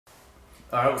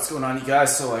Alright, what's going on, you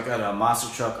guys? So I got a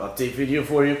monster truck update video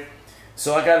for you.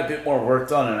 So I got a bit more work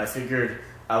done and I figured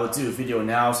I would do a video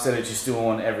now instead of just doing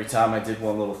one every time I did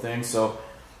one little thing. So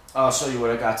I'll show you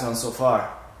what I got done so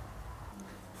far.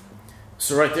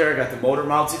 So right there I got the motor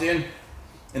mounted in,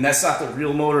 and that's not the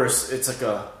real motor. It's like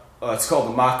a it's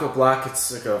called the mock-up block.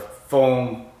 It's like a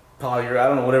foam polyurethane, I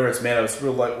don't know, whatever it's made of. It's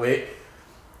real lightweight,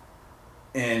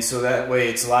 and so that way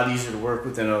it's a lot easier to work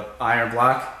with than an iron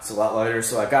block. It's a lot lighter.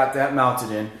 So I got that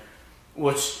mounted in,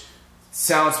 which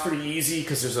sounds pretty easy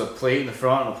because there's a plate in the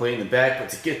front and a plate in the back, but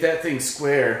to get that thing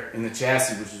square in the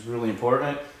chassis, which is really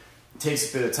important, it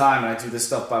takes a bit of time, and I do this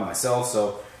stuff by myself.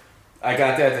 So I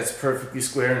got that's perfectly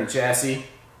square in the chassis.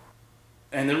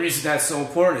 And the reason that's so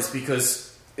important is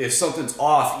because if something's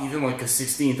off, even like a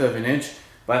 1/16 of an inch,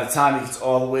 by the time it gets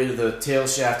all the way to the tail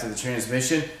shaft of the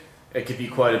transmission, it could be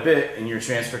quite a bit, and your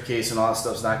transfer case and all that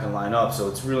stuff's not going to line up. So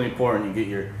it's really important you get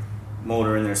your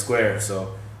motor in there square.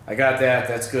 So I got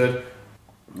that's good.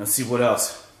 Let's see what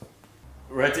else.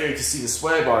 Right there you can see the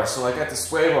sway bar. So I got the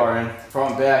sway bar in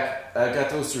front and back. I got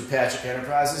those through Patrick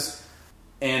Enterprises,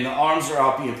 and the arms are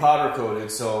out being powder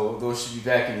coated, so those should be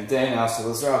back in the day now. So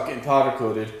those are out getting powder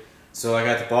coated. So I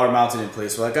got the bar mounted in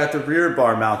place. So I got the rear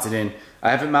bar mounted in.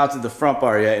 I haven't mounted the front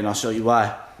bar yet, and I'll show you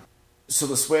why. So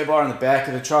the sway bar in the back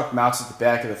of the truck mounts at the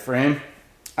back of the frame.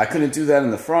 I couldn't do that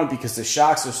in the front because the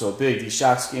shocks are so big. These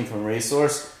shocks came from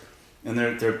Racehorse, and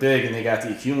they're big, and they got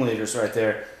the accumulators right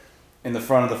there. And the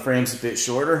front of the frame's a bit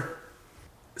shorter.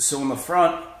 So in the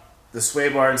front, the sway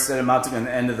bar, instead of mounting on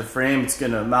the end of the frame, it's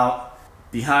going to mount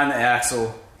behind the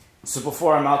axle. So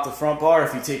before I mount the front bar,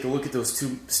 if you take a look at those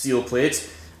two steel plates,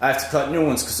 I have to cut new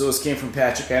ones because those came from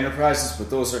Patrick Enterprises, but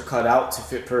those are cut out to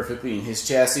fit perfectly in his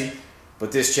chassis.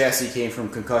 But this chassis came from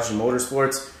Concussion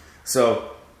Motorsports.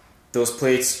 So those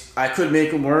plates, I could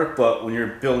make them work, but when you're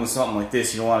building something like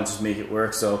this, you don't want to just make it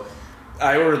work. So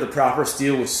I ordered the proper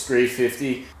steel, which is grade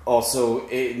 50, also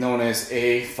known as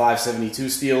A572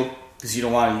 steel, because you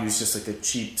don't want to use just like a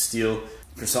cheap steel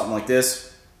for something like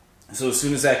this. So as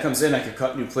soon as that comes in, I can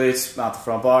cut new plates, mount the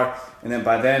front bar, and then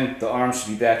by then the arms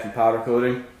should be back from powder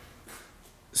coating.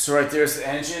 So right there's the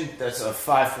engine. That's a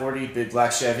 540 big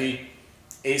black Chevy.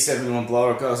 871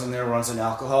 blower goes in there, runs on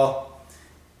alcohol.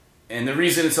 And the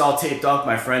reason it's all taped up,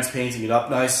 my friend's painting it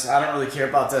up nice. I don't really care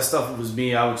about that stuff. If it was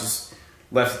me, I would just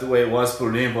left it the way it was,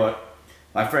 put it in. But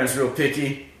my friend's real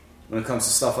picky when it comes to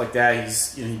stuff like that.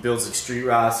 He builds like street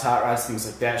rods, hot rods, things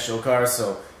like that, show cars.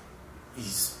 So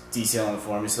he's detailing it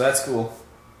for me, so that's cool.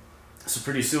 So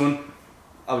pretty soon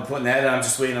I'll be putting that in. I'm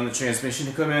just waiting on the transmission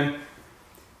to come in.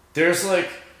 There's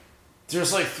like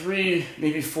 3,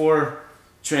 maybe 4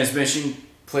 transmission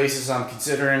places I'm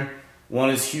considering. One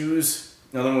is Hughes,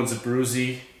 another one's a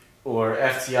Bruzy or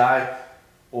FTI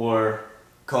or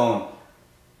Cone.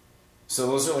 So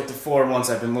those are like the 4 ones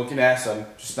I've been looking at, so I'm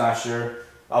just not sure.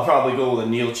 I'll probably go with a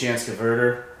Neil Chance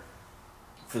converter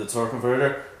for the torque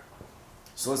converter.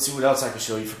 So let's see what else I can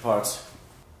show you for parts.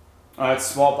 Alright,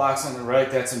 small box on the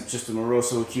right, that's just a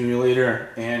Moroso accumulator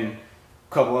and a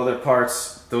couple other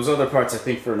parts. Those other parts I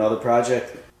think for another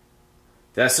project.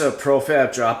 That's a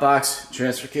Profab drop box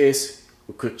transfer case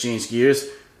with quick change gears.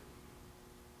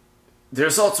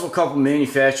 There's also a couple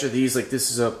manufacturer of these, like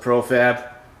this is a Profab.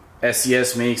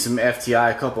 SES makes them,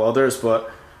 FTI, a couple others,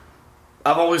 but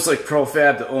I've always liked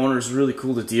Profab. The owner's really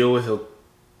cool to deal with. He'll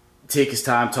take his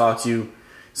time, talk to you.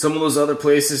 Some of those other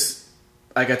places,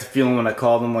 I got the feeling when I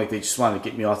called them like they just wanted to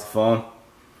get me off the phone.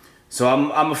 So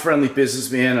I'm a friendly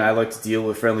businessman, and I like to deal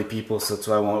with friendly people, so that's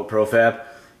why I went with Profab.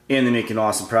 And they make an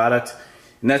awesome product.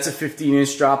 And that's a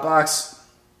 15-inch drop box.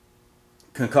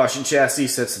 Concussion chassis,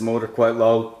 sets the motor quite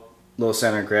low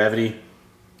center of gravity.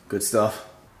 Good stuff.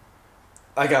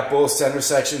 I got both center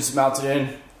sections mounted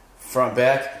in, front,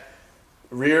 back.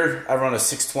 Rear, I run a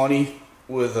 620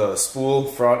 with a spool.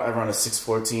 Front, I run a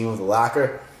 614 with a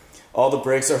locker. All the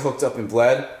brakes are hooked up and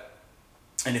bled.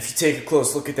 And if you take a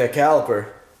close look at that caliper,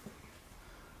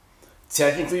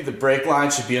 technically the brake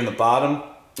line should be on the bottom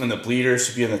and the bleeder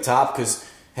should be on the top, because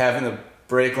having the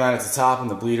brake line at the top and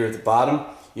the bleeder at the bottom,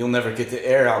 you'll never get the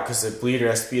air out because the bleeder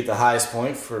has to be at the highest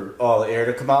point for all the air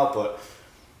to come out. But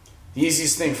the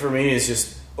easiest thing for me is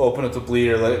just open up the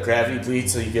bleeder, let it gravity bleed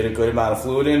so you get a good amount of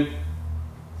fluid in.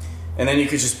 And then you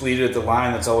could just bleed it at the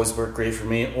line. That's always worked great for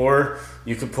me. Or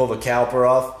you could pull the caliper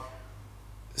off,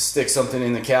 stick something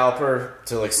in the caliper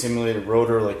to like simulate a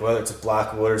rotor, like whether it's a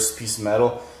block of wood or just a piece of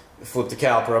metal. Flip the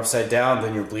caliper upside down,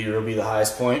 then your bleeder will be the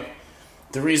highest point.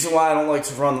 The reason why I don't like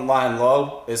to run the line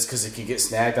low is because it can get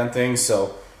snagged on things.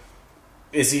 So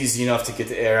it's easy enough to get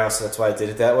the air out, so that's why I did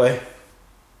it that way.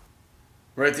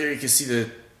 Right there you can see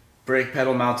the brake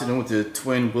pedal mounted in with the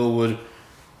twin Willwood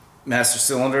master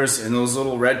cylinders, and those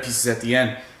little red pieces at the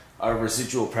end are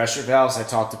residual pressure valves. I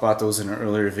talked about those in an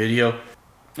earlier video.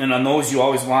 And on those, you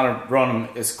always want to run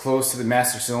them as close to the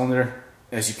master cylinder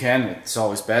as you can. It's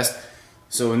always best.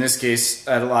 So in this case,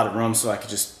 I had a lot of room, so I could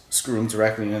just screw them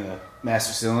directly in the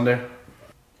master cylinder.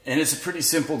 And it's a pretty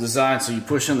simple design. So you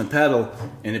push on the pedal,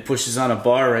 and it pushes on a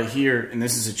bar right here, and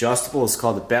this is adjustable. It's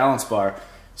called the balance bar.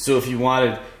 So if you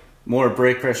wanted more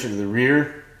brake pressure to the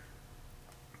rear,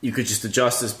 you could just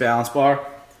adjust this balance bar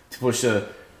to push the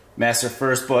master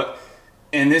first. But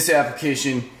in this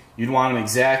application, you'd want them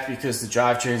exact because the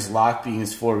drivetrain is locked, being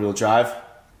it's four-wheel drive.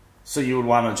 So you would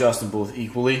want to adjust them both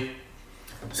equally.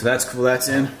 So that's cool, that's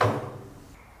in.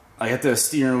 I got the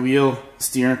steering wheel,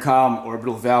 steering column,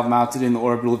 orbital valve mounted in. The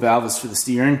orbital valve is for the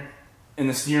steering. And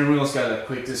the steering wheel's got a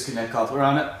quick disconnect coupler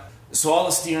on it. So all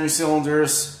the steering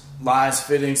cylinders, lines,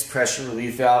 fittings, pressure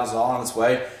relief valve is all on its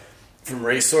way. From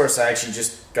Racehorse, I actually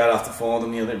just got off the phone with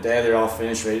them the other day. They're all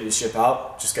finished, ready to ship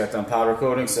out. Just got done powder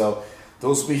coating, so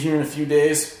those will be here in a few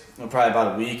days, probably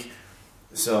about a week.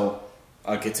 So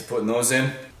I'll get to putting those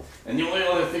in. And the only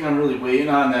other thing I'm really waiting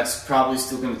on that's probably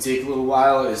still going to take a little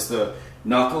while is the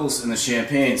knuckles and the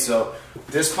champagne. So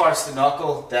this part's the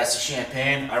knuckle, that's the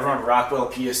champagne. I run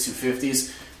Rockwell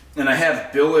PS250s, and I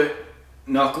have billet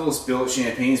knuckles, billet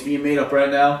champagnes being made up right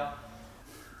now.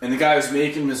 And the guy who's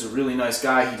making them is a really nice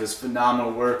guy. He does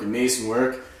phenomenal work, amazing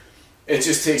work. It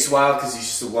just takes a while because he's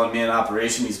just a one-man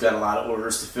operation. He's got a lot of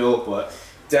orders to fill, but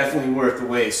definitely worth the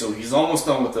wait. So he's almost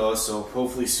done with those, so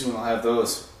hopefully soon I'll have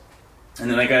those. And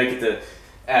then I gotta get the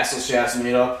axle shafts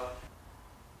made up.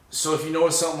 So if you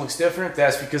notice something looks different,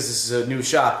 that's because this is a new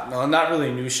shop. No, not really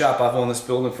a new shop. I've owned this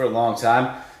building for a long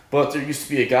time, but there used to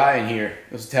be a guy in here.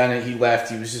 It was a tenant. He left.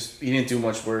 He didn't do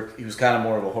much work. He was kind of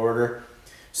more of a hoarder.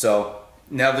 So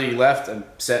now that he left, I'm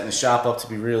setting the shop up to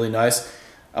be really nice.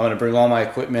 I'm gonna bring all my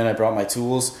equipment. I brought my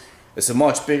tools. It's a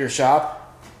much bigger shop.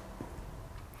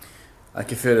 I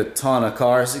can fit a ton of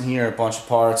cars in here, a bunch of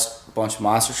parts, a bunch of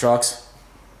monster trucks.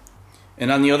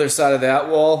 And on the other side of that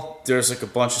wall, there's like a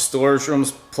bunch of storage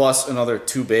rooms plus another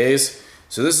 2 bays.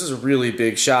 So this is a really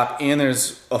big shop, and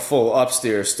there's a full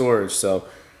upstairs storage. So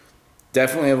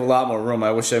definitely have a lot more room.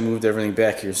 I wish I moved everything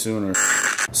back here sooner.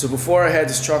 So before I had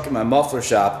this truck in my muffler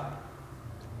shop,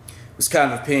 it was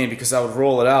kind of a pain because I would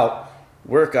roll it out,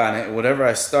 work on it, and whatever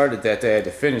I started that day I had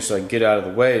to finish so I can get out of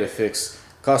the way to fix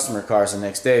customer cars the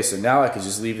next day. So now I could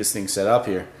just leave this thing set up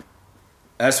here.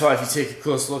 That's why if you take a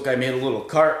close look, I made a little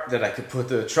cart that I could put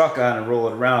the truck on and roll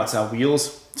it around. It's on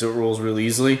wheels, so it rolls really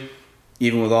easily,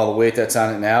 even with all the weight that's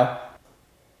on it now.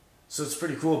 So it's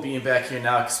pretty cool being back here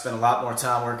now. I can spend a lot more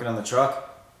time working on the truck.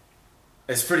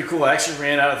 It's pretty cool. I actually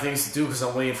ran out of things to do because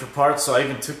I'm waiting for parts, so I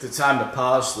even took the time to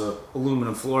polish the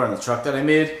aluminum floor on the truck that I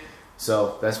made.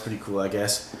 So that's pretty cool, I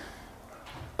guess.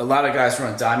 A lot of guys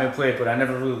run diamond plate, but I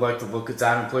never really liked the look of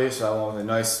diamond plate, so I went with a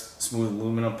nice smooth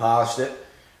aluminum, polished it.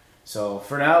 So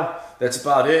for now, that's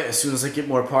about it. As soon as I get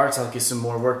more parts, I'll get some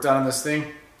more work done on this thing.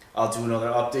 I'll do another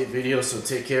update video, so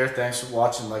take care. Thanks for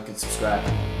watching, like, and subscribe.